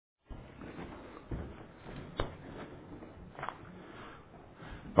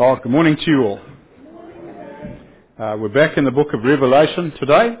Oh, good morning to you all. We're back in the book of Revelation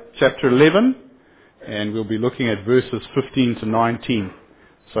today, chapter 11, and we'll be looking at verses 15 to 19.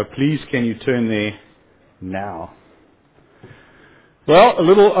 So please, can you turn there now? Well, a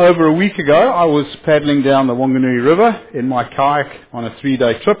little over a week ago, I was paddling down the Wanganui River in my kayak on a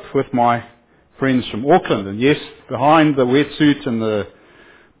 3-day trip with my friends from Auckland. And yes, behind the wetsuit and the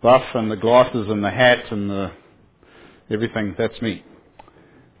buff and the glasses and the hat and the everything, that's me.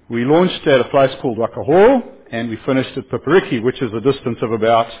 We launched at a place called Wakahoro, and we finished at Papariki, which is a distance of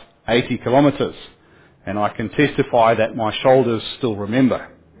about 80 kilometres. And I can testify that my shoulders still remember.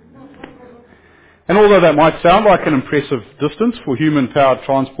 And although that might sound like an impressive distance for human-powered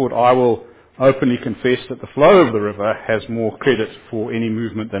transport, I will openly confess that the flow of the river has more credit for any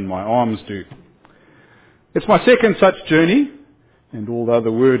movement than my arms do. It's my second such journey, and although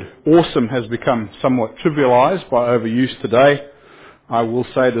the word awesome has become somewhat trivialised by overuse today, I will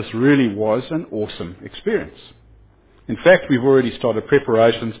say this really was an awesome experience. In fact, we've already started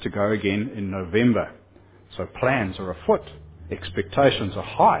preparations to go again in November. So plans are afoot. Expectations are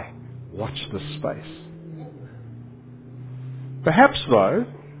high. Watch this space. Perhaps, though,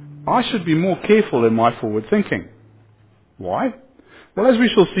 I should be more careful in my forward thinking. Why? Well, as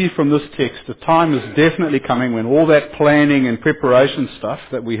we shall see from this text, a time is definitely coming when all that planning and preparation stuff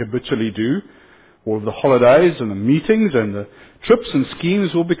that we habitually do, all of the holidays and the meetings and the trips and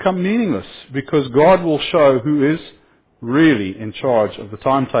schemes will become meaningless because God will show who is really in charge of the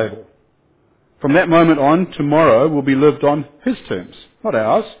timetable. From that moment on, tomorrow will be lived on His terms, not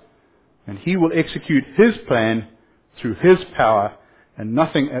ours, and He will execute His plan through His power, and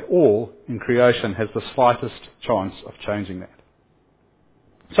nothing at all in creation has the slightest chance of changing that.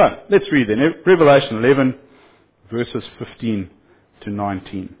 So, let's read then. Revelation 11, verses 15 to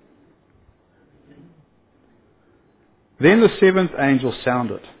 19. Then the seventh angel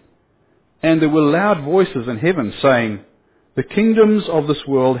sounded, and there were loud voices in heaven saying, "The kingdoms of this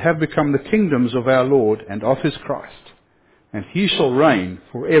world have become the kingdoms of our Lord and of His Christ, and He shall reign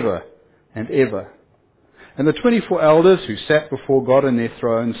forever and ever." And the 24 elders who sat before God on their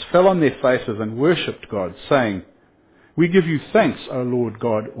thrones fell on their faces and worshipped God, saying, "We give you thanks, O Lord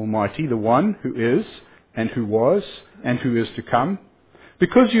God Almighty, the one who is, and who was, and who is to come,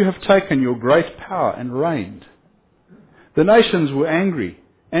 because you have taken your great power and reigned. The nations were angry,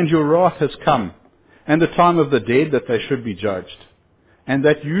 and your wrath has come, and the time of the dead that they should be judged, and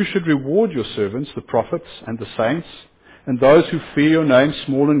that you should reward your servants, the prophets and the saints, and those who fear your name,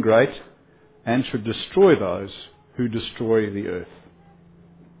 small and great, and should destroy those who destroy the earth."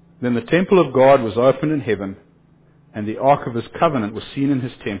 Then the temple of God was opened in heaven, and the ark of His covenant was seen in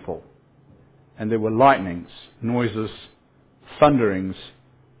His temple, and there were lightnings, noises, thunderings,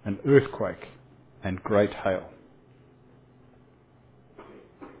 an earthquake, and great hail.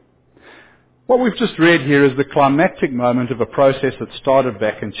 What we've just read here is the climactic moment of a process that started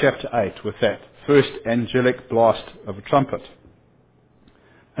back in chapter 8 with that first angelic blast of a trumpet.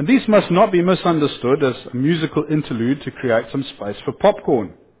 And these must not be misunderstood as a musical interlude to create some space for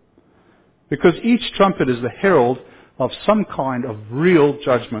popcorn, because each trumpet is the herald of some kind of real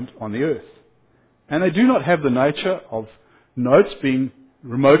judgment on the earth. And they do not have the nature of notes being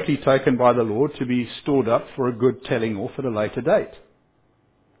remotely taken by the Lord to be stored up for a good telling off at a later date.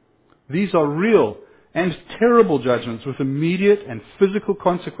 These are real and terrible judgments with immediate and physical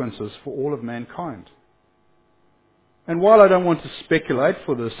consequences for all of mankind. And while I don't want to speculate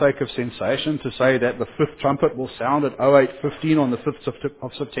for the sake of sensation to say that the fifth trumpet will sound at 08:15 on the 5th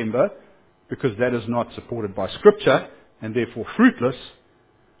of September, because that is not supported by Scripture and therefore fruitless,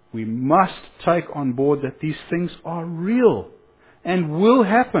 we must take on board that these things are real and will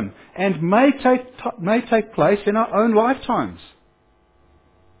happen and may take place in our own lifetimes.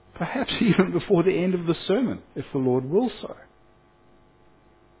 Perhaps even before the end of the sermon, if the Lord wills so.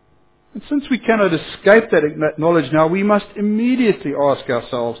 And since we cannot escape that knowledge now, we must immediately ask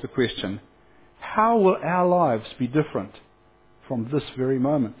ourselves the question, how will our lives be different from this very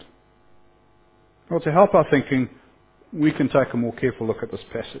moment? Well, to help our thinking, we can take a more careful look at this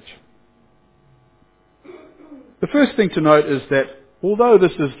passage. The first thing to note is that although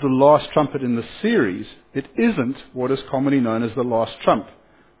this is the last trumpet in the series, it isn't what is commonly known as the last trump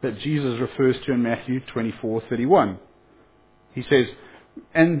that Jesus refers to in Matthew 24:31. He says,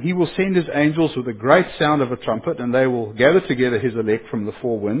 "And He will send His angels with a great sound of a trumpet, and they will gather together His elect from the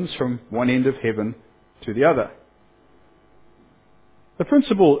four winds, from one end of heaven to the other." The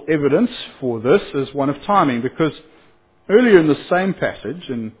principal evidence for this is one of timing, because earlier in the same passage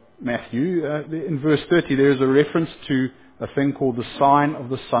in Matthew, in verse 30, there is a reference to a thing called the sign of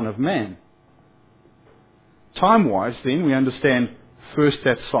the Son of Man. Time-wise, then, we understand First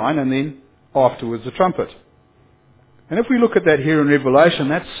that sign and then afterwards the trumpet. And if we look at that here in Revelation,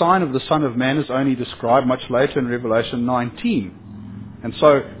 that sign of the Son of Man is only described much later in Revelation 19. And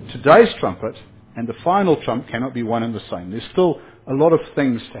so today's trumpet and the final trump cannot be one and the same. There's still a lot of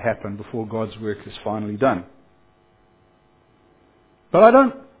things to happen before God's work is finally done. But I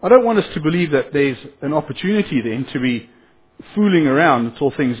don't want us to believe that there's an opportunity then to be fooling around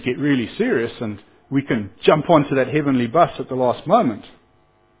until things get really serious and we can jump onto that heavenly bus at the last moment.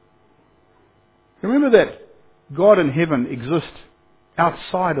 Remember that God and heaven exist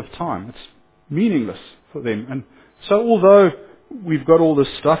outside of time. It's meaningless for them. And so although we've got all this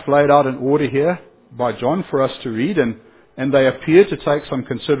stuff laid out in order here by John for us to read, and they appear to take some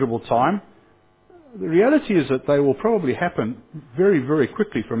considerable time, the reality is that they will probably happen very, very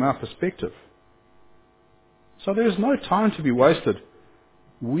quickly from our perspective. So there is no time to be wasted.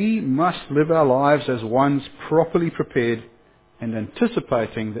 We must live our lives as ones properly prepared and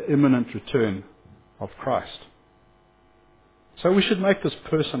anticipating the imminent return of Christ. So we should make this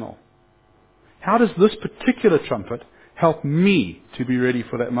personal. How does this particular trumpet help me to be ready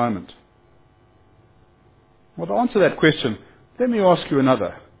for that moment? Well, to answer that question, let me ask you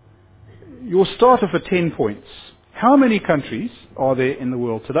another. Your starter for 10 points. How many countries are there in the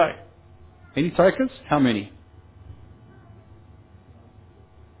world today? Any takers? How many?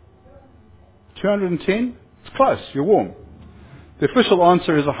 210? It's close. You're warm. The official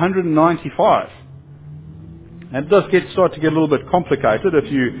answer is 195. And it does start to get a little bit complicated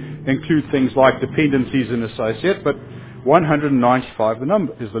if you include things like dependencies and associate, but 195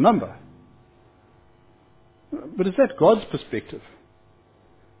 is the number. But is that God's perspective?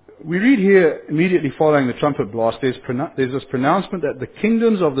 We read here immediately following the trumpet blast, there's this pronouncement that the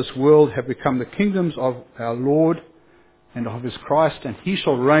kingdoms of this world have become the kingdoms of our Lord and of His Christ, and He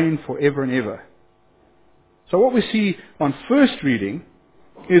shall reign forever and ever. So what we see on first reading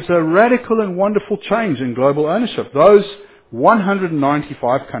is a radical and wonderful change in global ownership. Those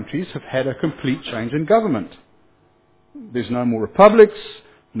 195 countries have had a complete change in government. There's no more republics,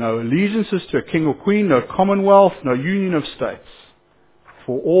 no allegiances to a king or queen, no commonwealth, no union of states.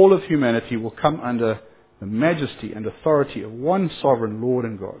 For all of humanity will come under the majesty and authority of one sovereign Lord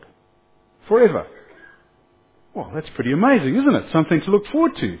and God. Forever. Well, that's pretty amazing, isn't it? Something to look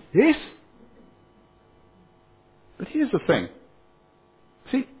forward to. Yes? But here's the thing.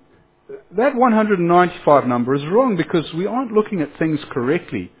 See, that 195 number is wrong because we aren't looking at things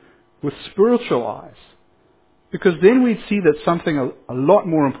correctly with spiritual eyes. Because then we'd see that something a lot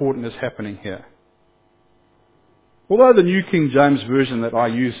more important is happening here. Although the New King James Version that I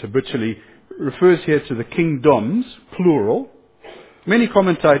use habitually refers here to the kingdoms, plural, many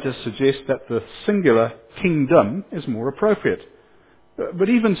commentators suggest that the singular kingdom is more appropriate. But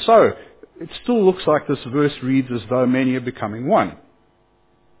even so, it still looks like this verse reads as though many are becoming one.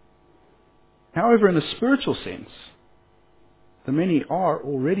 However, in a spiritual sense, the many are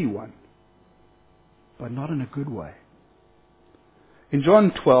already one, but not in a good way. In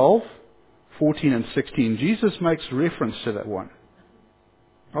John 12, 14 and 16, Jesus makes reference to that one.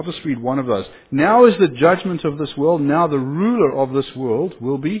 I'll just read one of those. Now is the judgment of this world. Now the ruler of this world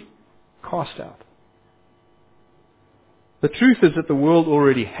will be cast out. The truth is that the world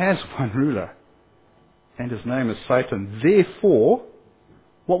already has one ruler, and his name is Satan. Therefore,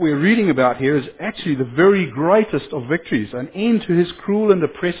 what we're reading about here is actually the very greatest of victories, an end to his cruel and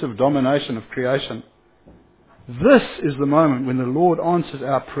oppressive domination of creation. This is the moment when the Lord answers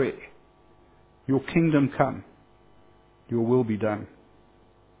our prayer. Your kingdom come. Your will be done.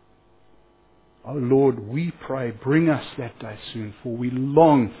 Oh Lord, we pray, bring us that day soon, for we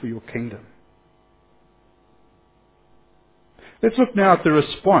long for your kingdom. Let's look now at the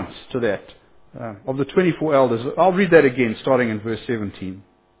response to that of the 24 elders. I'll read that again, starting in verse 17.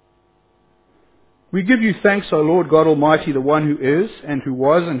 We give you thanks, O Lord God Almighty, the one who is, and who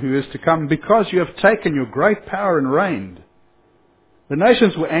was, and who is to come, because you have taken your great power and reigned. The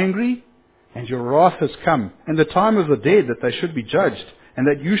nations were angry, and your wrath has come, and the time of the dead that they should be judged, and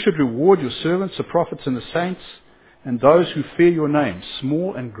that you should reward your servants, the prophets and the saints, and those who fear your name,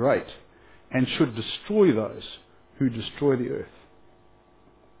 small and great, and should destroy those who destroy the earth.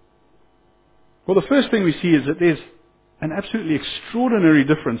 Well, the first thing we see is that there's an absolutely extraordinary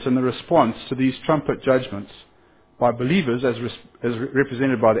difference in the response to these trumpet judgments by believers, as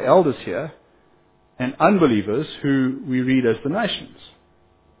represented by the elders here, and unbelievers who we read as the nations.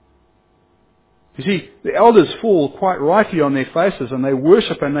 You see, the elders fall quite rightly on their faces and they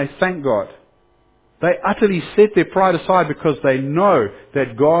worship and they thank God. They utterly set their pride aside because they know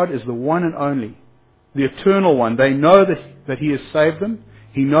that God is the one and only, the eternal one. They know that He has saved them.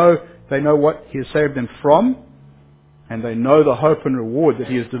 They know what He has saved them from. and they know the hope and reward that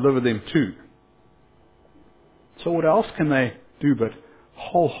He has delivered them to. So what else can they do but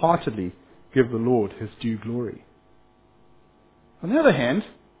wholeheartedly give the Lord His due glory? On the other hand,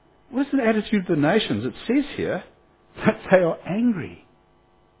 what is the attitude of the nations? It says here that they are angry.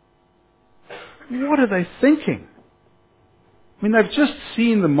 What are they thinking? I mean, they've just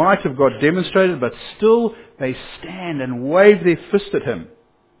seen the might of God demonstrated, but still they stand and wave their fist at Him.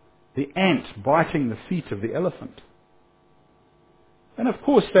 The ant biting the feet of the elephant. And of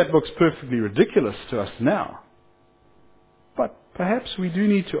course that looks perfectly ridiculous to us now. But perhaps we do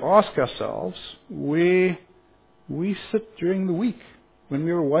need to ask ourselves where we sit during the week when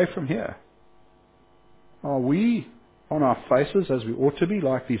we're away from here. Are we on our faces as we ought to be,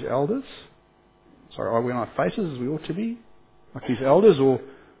 like these elders? Are we on our faces as we ought to be, like these elders, or are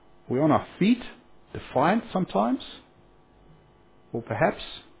we on our feet, defiant sometimes? Or perhaps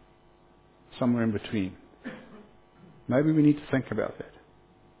somewhere in between? Maybe we need to think about that.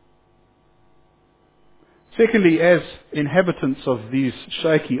 Secondly, as inhabitants of these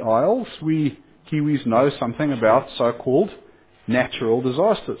shaky isles, we Kiwis know something about so-called natural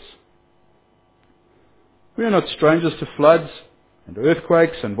disasters. We are not strangers to floods and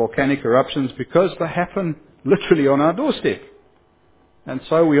earthquakes and volcanic eruptions because they happen literally on our doorstep. And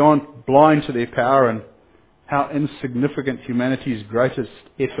so we aren't blind to their power and how insignificant humanity's greatest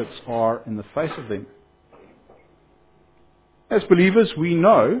efforts are in the face of them. As believers, we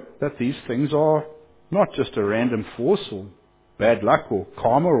know that these things are not just a random force or bad luck or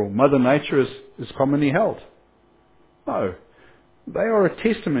karma or Mother Nature is commonly held. No, they are a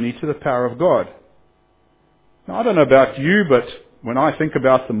testimony to the power of God. Now, I don't know about you, but when I think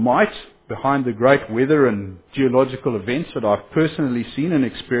about the might behind the great weather and geological events that I've personally seen and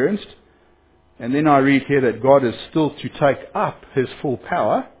experienced, and then I read here that God is still to take up His full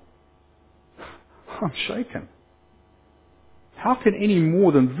power, I'm shaken. How can any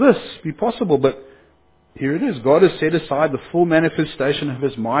more than this be possible? But here it is. God has set aside the full manifestation of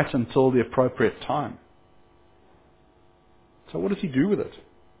His might until the appropriate time. So what does He do with it?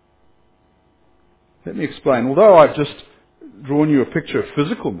 Let me explain. Although I've just drawn you a picture of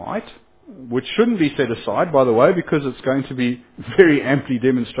physical might, which shouldn't be set aside, by the way, because it's going to be very amply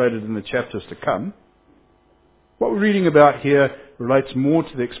demonstrated in the chapters to come, what we're reading about here relates more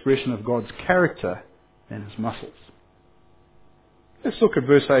to the expression of God's character than His muscles. Let's look at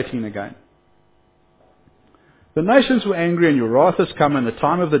verse 18 again. The nations were angry, and your wrath has come, and the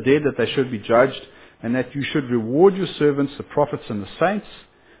time of the dead that they should be judged, and that you should reward your servants, the prophets and the saints,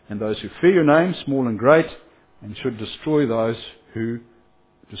 and those who fear your name, small and great, and should destroy those who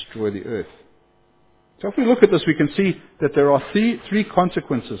destroy the earth. So if we look at this, we can see that there are three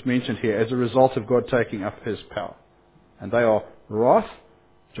consequences mentioned here as a result of God taking up His power. And they are wrath,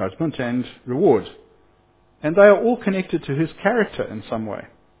 judgment, and reward. And they are all connected to His character in some way.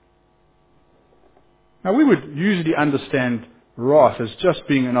 Now we would usually understand wrath as just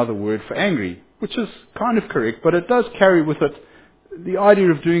being another word for angry, which is kind of correct, but it does carry with it the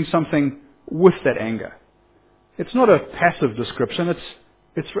idea of doing something with that anger. It's not a passive description,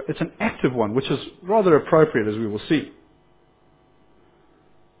 it's an active one, which is rather appropriate, as we will see.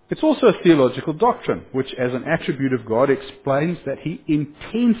 It's also a theological doctrine, which as an attribute of God explains that He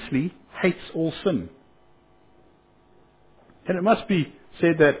intensely hates all sin. And it must be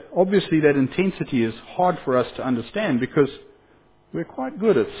said that obviously that intensity is hard for us to understand because we're quite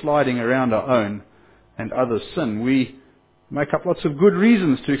good at sliding around our own and others' sin. We make up lots of good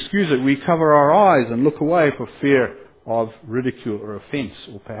reasons to excuse it. We cover our eyes and look away for fear of ridicule or offense,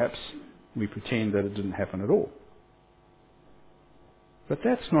 or perhaps we pretend that it didn't happen at all. But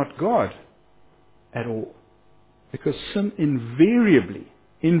that's not God at all, because sin invariably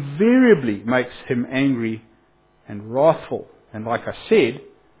makes Him angry and wrathful. And like I said,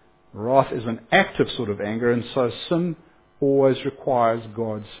 wrath is an active sort of anger, and so sin always requires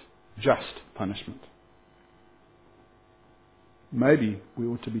God's just punishment. Maybe we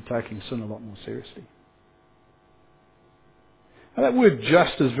ought to be taking sin a lot more seriously. Now that word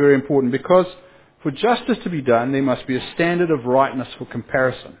just is very important because for justice to be done, there must be a standard of rightness for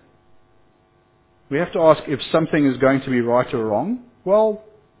comparison. We have to ask if something is going to be right or wrong. Well,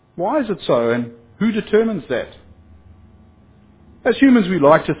 why is it so, and who determines that? As humans, we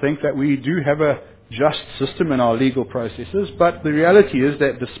like to think that we do have a just system in our legal processes, but the reality is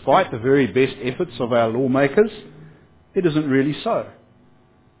that despite the very best efforts of our lawmakers, it isn't really so.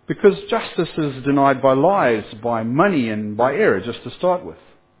 Because justice is denied by lies, by money, and by error, just to start with.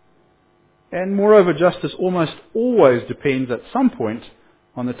 And moreover, justice almost always depends at some point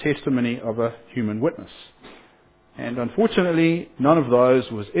on the testimony of a human witness. And unfortunately, none of those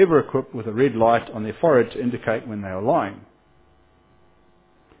was ever equipped with a red light on their forehead to indicate when they are lying.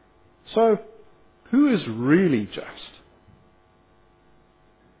 So, who is really just?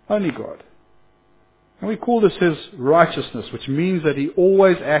 Only God. And we call this His righteousness, which means that He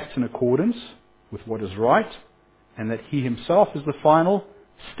always acts in accordance with what is right, and that He Himself is the final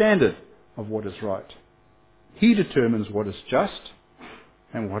standard of what is right. He determines what is just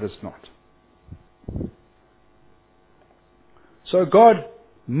and what is not. So God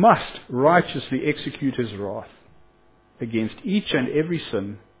must righteously execute His wrath against each and every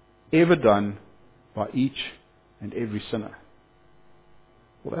sin ever done by each and every sinner.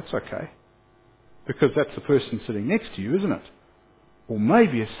 Well, that's okay, because that's the person sitting next to you, isn't it? Or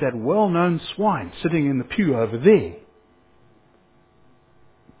maybe it's that well-known swine sitting in the pew over there.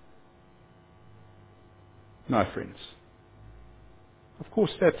 No, friends. Of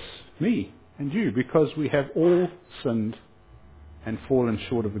course, that's me and you, because we have all sinned and fallen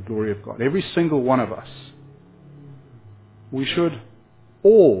short of the glory of God. Every single one of us. We should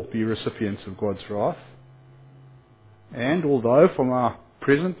all be recipients of God's wrath. And although from our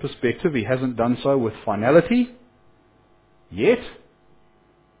present perspective He hasn't done so with finality yet,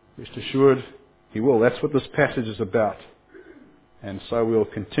 rest assured He will. That's what this passage is about. And so we'll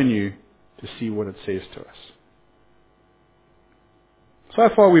continue to see what it says to us. So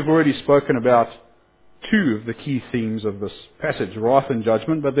far we've already spoken about two of the key themes of this passage, wrath and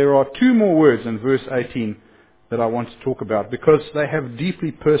judgment, but there are two more words in verse 18 that I want to talk about because they have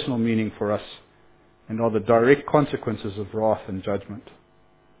deeply personal meaning for us and are the direct consequences of wrath and judgment.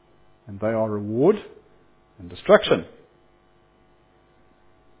 And they are reward and destruction.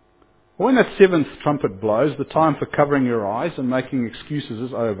 When that seventh trumpet blows, the time for covering your eyes and making excuses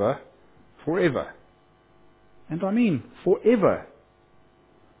is over forever. And I mean forever.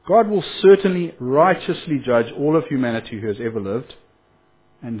 God will certainly righteously judge all of humanity who has ever lived,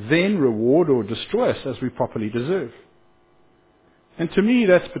 and then reward or destroy us as we properly deserve. And to me,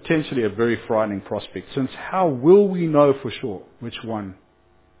 that's potentially a very frightening prospect, since how will we know for sure which one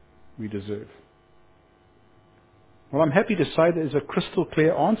we deserve? Well, I'm happy to say there's a crystal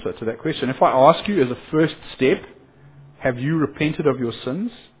clear answer to that question. If I ask you as a first step, have you repented of your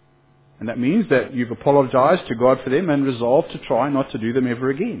sins? And that means that you've apologized to God for them and resolved to try not to do them ever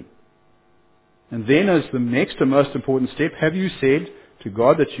again. And then as the next and most important step, have you said to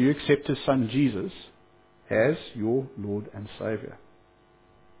God that you accept His Son Jesus as your Lord and Savior?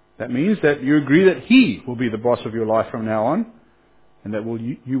 That means that you agree that He will be the boss of your life from now on, and that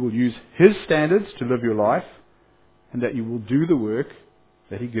you will use His standards to live your life, and that you will do the work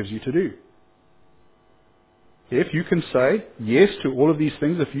that He gives you to do. If you can say yes to all of these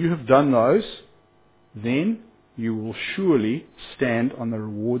things, if you have done those, then you will surely stand on the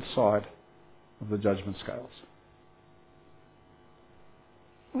reward side of the judgment scales.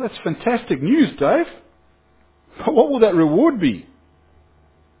 Well, that's fantastic news, Dave. But what will that reward be?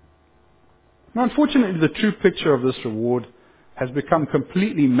 Now, unfortunately, the true picture of this reward has become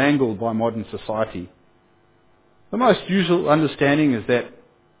completely mangled by modern society. The most usual understanding is that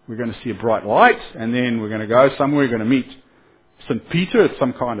we're going to see a bright light, and then we're going to go somewhere, we're going to meet St. Peter at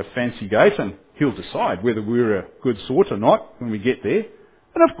some kind of fancy gate, and he'll decide whether we're a good sort or not when we get there.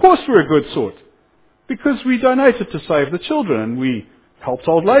 And of course we're a good sort, because we donated to save the children, and we helped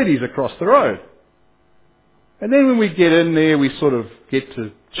old ladies across the road. And then when we get in there, we sort of get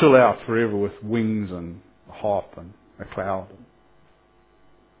to chill out forever with wings and a harp and a cloud.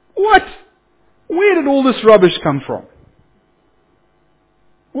 What? Where did all this rubbish come from?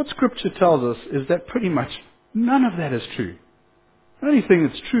 What Scripture tells us is that pretty much none of that is true. The only thing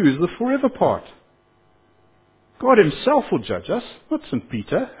that's true is the forever part. God Himself will judge us, not St.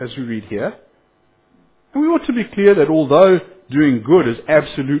 Peter, as we read here. And we ought to be clear that although doing good is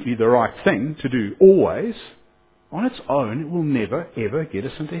absolutely the right thing to do always, on its own it will never, ever get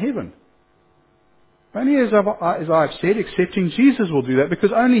us into heaven. Only as I've said, accepting Jesus will do that,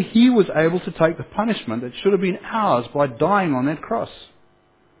 because only He was able to take the punishment that should have been ours by dying on that cross.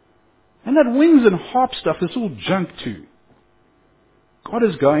 And that wings and harp stuff is all junk too. God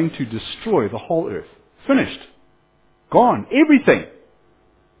is going to destroy the whole earth. Finished. Gone. Everything.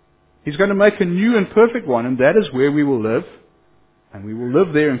 He's going to make a new and perfect one, and that is where we will live. And we will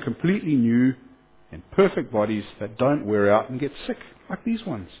live there in completely new and perfect bodies that don't wear out and get sick like these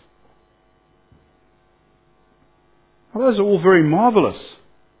ones. Well, those are all very marvelous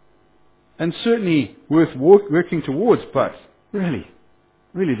and certainly worth working towards, but really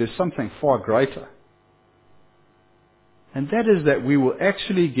there's something far greater. And that is that we will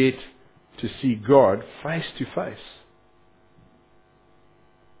actually get to see God face to face.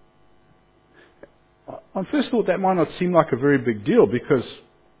 On first thought, that might not seem like a very big deal because,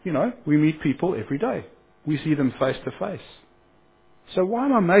 we meet people every day. We see them face to face. So why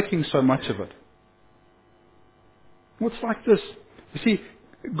am I making so much of it? Well, it's like this. You see,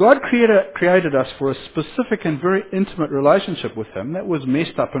 God created us for a specific and very intimate relationship with Him that was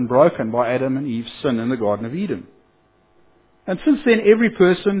messed up and broken by Adam and Eve's sin in the Garden of Eden. And since then, every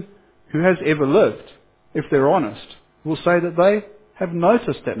person who has ever lived, if they're honest, will say that they have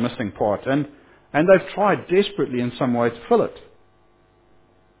noticed that missing part and they've tried desperately in some way to fill it.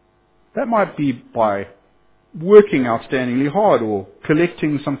 That might be by working outstandingly hard or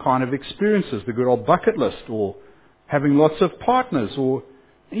collecting some kind of experiences, the good old bucket list, or having lots of partners, or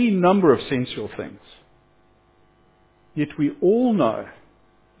any number of sensual things. Yet we all know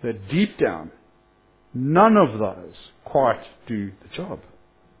that deep down, none of those quite do the job.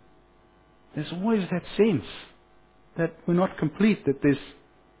 There's always that sense that we're not complete, that there's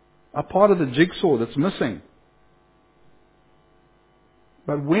a part of the jigsaw that's missing.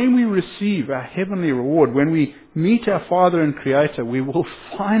 But when we receive our heavenly reward, when we meet our Father and Creator, we will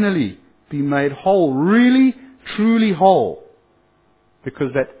finally be made whole, really, truly whole,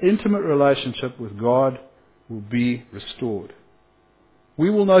 because that intimate relationship with God will be restored. We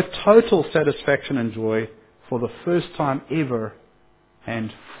will know total satisfaction and joy for the first time ever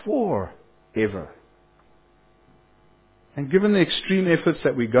and forever. And given the extreme efforts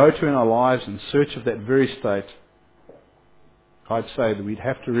that we go to in our lives in search of that very state, I'd say that we'd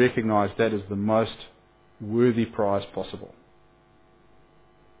have to recognize that as the most worthy prize possible.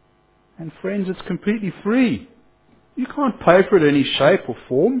 And friends, it's completely free. You can't pay for it in any shape or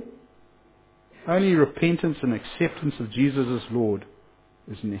form. Only repentance and acceptance of Jesus as Lord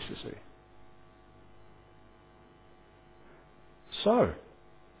is necessary. So,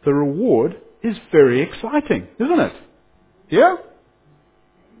 the reward is very exciting, isn't it? Yeah?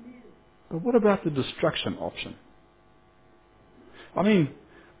 But what about the destruction option? I mean,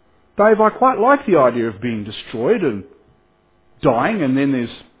 Dave, I quite like the idea of being destroyed and dying and then there's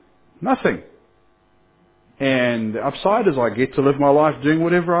nothing. And the upside is I get to live my life doing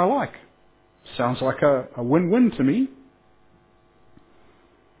whatever I like. Sounds like a win-win to me.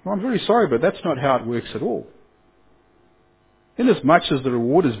 Well, I'm very sorry, but that's not how it works at all. Inasmuch as the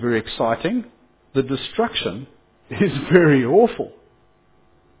reward is very exciting, the destruction is very awful.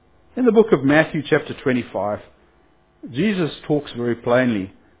 In the book of Matthew chapter 25, Jesus talks very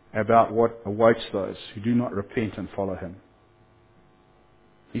plainly about what awaits those who do not repent and follow Him.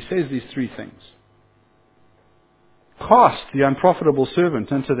 He says these three things. Cast the unprofitable servant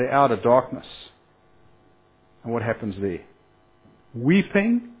into the outer darkness. And what happens there?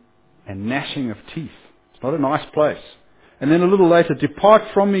 Weeping and gnashing of teeth. It's not a nice place. And then a little later, depart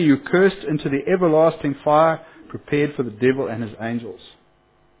from me, you cursed, into the everlasting fire prepared for the devil and his angels.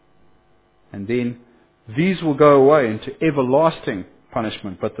 And then, these will go away into everlasting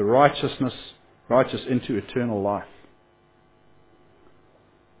punishment, but the righteous into eternal life.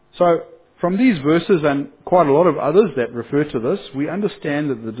 So, from these verses and quite a lot of others that refer to this, we understand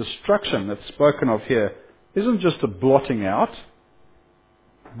that the destruction that's spoken of here isn't just a blotting out,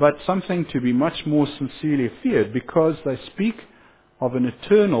 but something to be much more sincerely feared, because they speak of an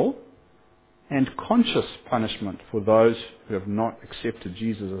eternal and conscious punishment for those who have not accepted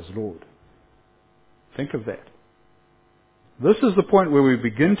Jesus as Lord. Think of that. This is the point where we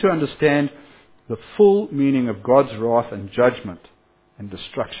begin to understand the full meaning of God's wrath and judgment and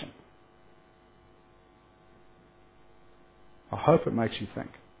destruction. I hope it makes you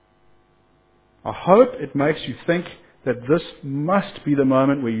think. I hope it makes you think that this must be the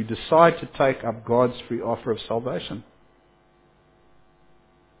moment where you decide to take up God's free offer of salvation.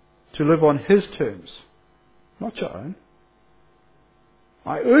 To live on His terms, not your own.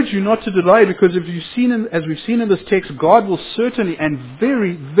 I urge you not to delay, because as we've seen in this text, God will certainly and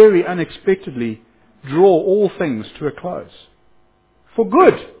very, very unexpectedly draw all things to a close. For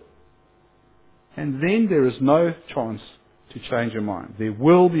good. And then there is no chance to change your mind. There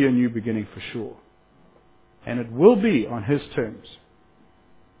will be a new beginning for sure. And it will be on His terms.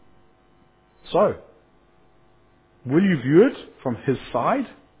 So, will you view it from His side,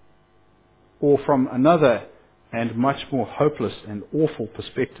 or from another and much more hopeless and awful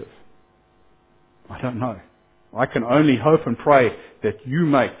perspective? I don't know. I can only hope and pray that you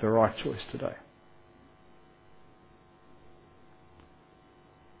make the right choice today.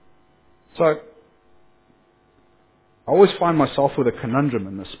 So, I always find myself with a conundrum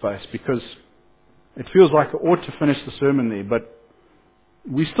in this space, because it feels like I ought to finish the sermon there, but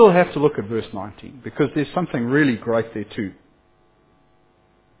we still have to look at verse 19, because there's something really great there too.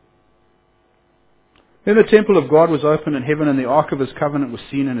 Then the temple of God was opened in heaven, and the ark of His covenant was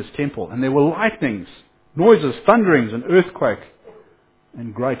seen in His temple. And there were lightnings noises, thunderings, an earthquake,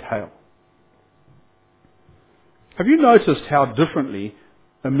 and great hail. Have you noticed how differently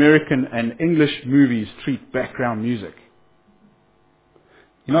American and English movies treat background music?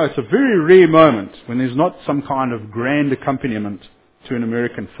 You know, it's a very rare moment when there's not some kind of grand accompaniment to an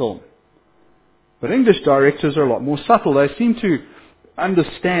American film. But English directors are a lot more subtle. They seem to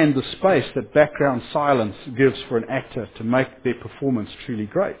understand the space that background silence gives for an actor to make their performance truly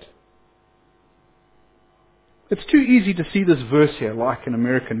great. It's too easy to see this verse here like an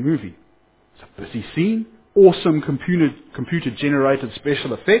American movie. It's a busy scene, awesome computer-generated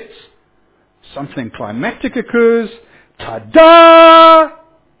special effects, something climactic occurs, ta-da!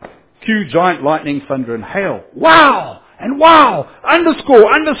 Cue giant lightning, thunder and hail. Wow! And wow!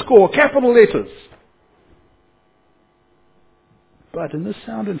 Underscore, capital letters. But in this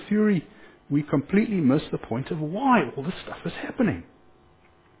Sound and Fury, we completely miss the point of why all this stuff is happening.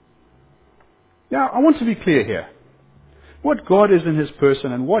 Now, I want to be clear here. What God is in His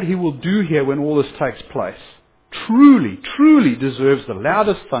person and what He will do here when all this takes place truly deserves the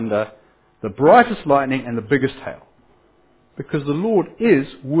loudest thunder, the brightest lightning and the biggest hail. Because the Lord is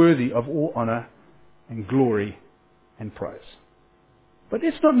worthy of all honor and glory and praise. But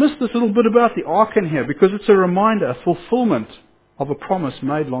let's not miss this little bit about the ark in here, because it's a reminder, a fulfillment of a promise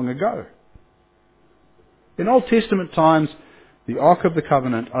made long ago. In Old Testament times, the Ark of the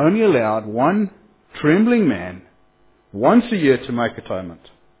Covenant only allowed one trembling man once a year to make atonement,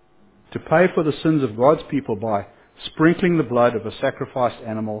 to pay for the sins of God's people by sprinkling the blood of a sacrificed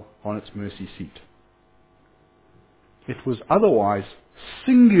animal on its mercy seat. It was otherwise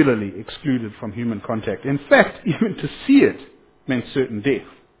singularly excluded from human contact. In fact, even to see it meant certain death.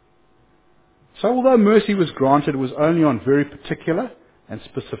 So although mercy was granted, it was only on very particular and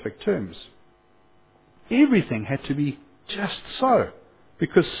specific terms. Everything had to be just so,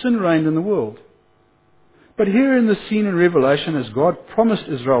 because sin reigned in the world. But here in the scene in Revelation, as God promised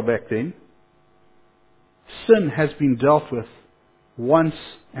Israel back then, sin has been dealt with once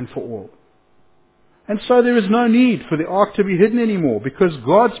and for all. And so there is no need for the ark to be hidden anymore, because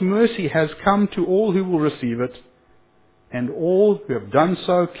God's mercy has come to all who will receive it, and all who have done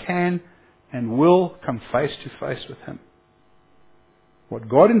so can and will come face to face with Him. What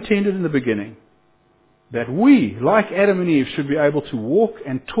God intended in the beginning, that we, like Adam and Eve, should be able to walk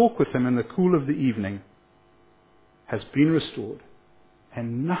and talk with Him in the cool of the evening, has been restored.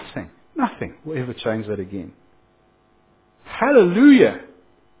 And nothing will ever change that again. Hallelujah!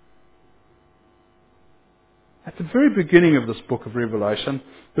 At the very beginning of this book of Revelation,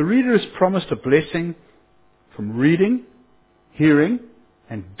 the reader is promised a blessing from reading, hearing,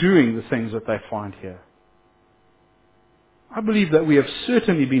 and doing the things that they find here. I believe that we have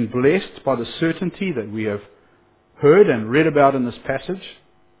certainly been blessed by the certainty that we have heard and read about in this passage.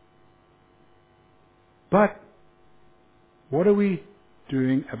 But what are we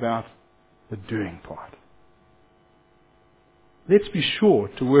doing about the doing part? Let's be sure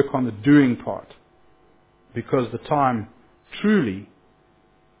to work on the doing part, because the time truly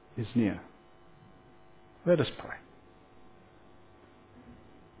is near. Let us pray.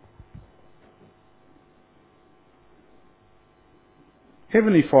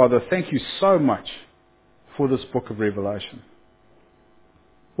 Heavenly Father, thank you so much for this book of Revelation.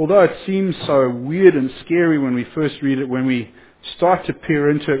 Although it seems so weird and scary when we first read it, when we start to peer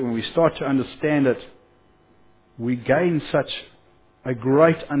into it, when we start to understand it, we gain such a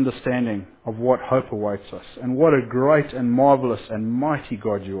great understanding of what hope awaits us, and what a great and marvelous and mighty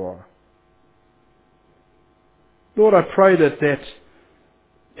God you are. Lord, I pray that that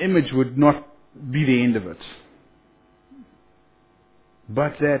image would not be the end of it,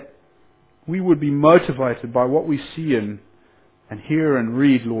 but that we would be motivated by what we see and hear and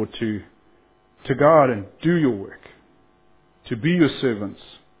read, Lord, to go out and do your work, to be your servants,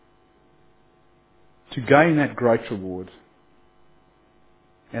 to gain that great reward,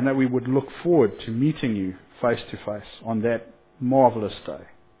 and that we would look forward to meeting you face to face on that marvelous day.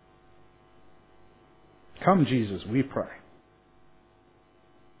 Come, Jesus, we pray.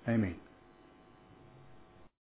 Amen.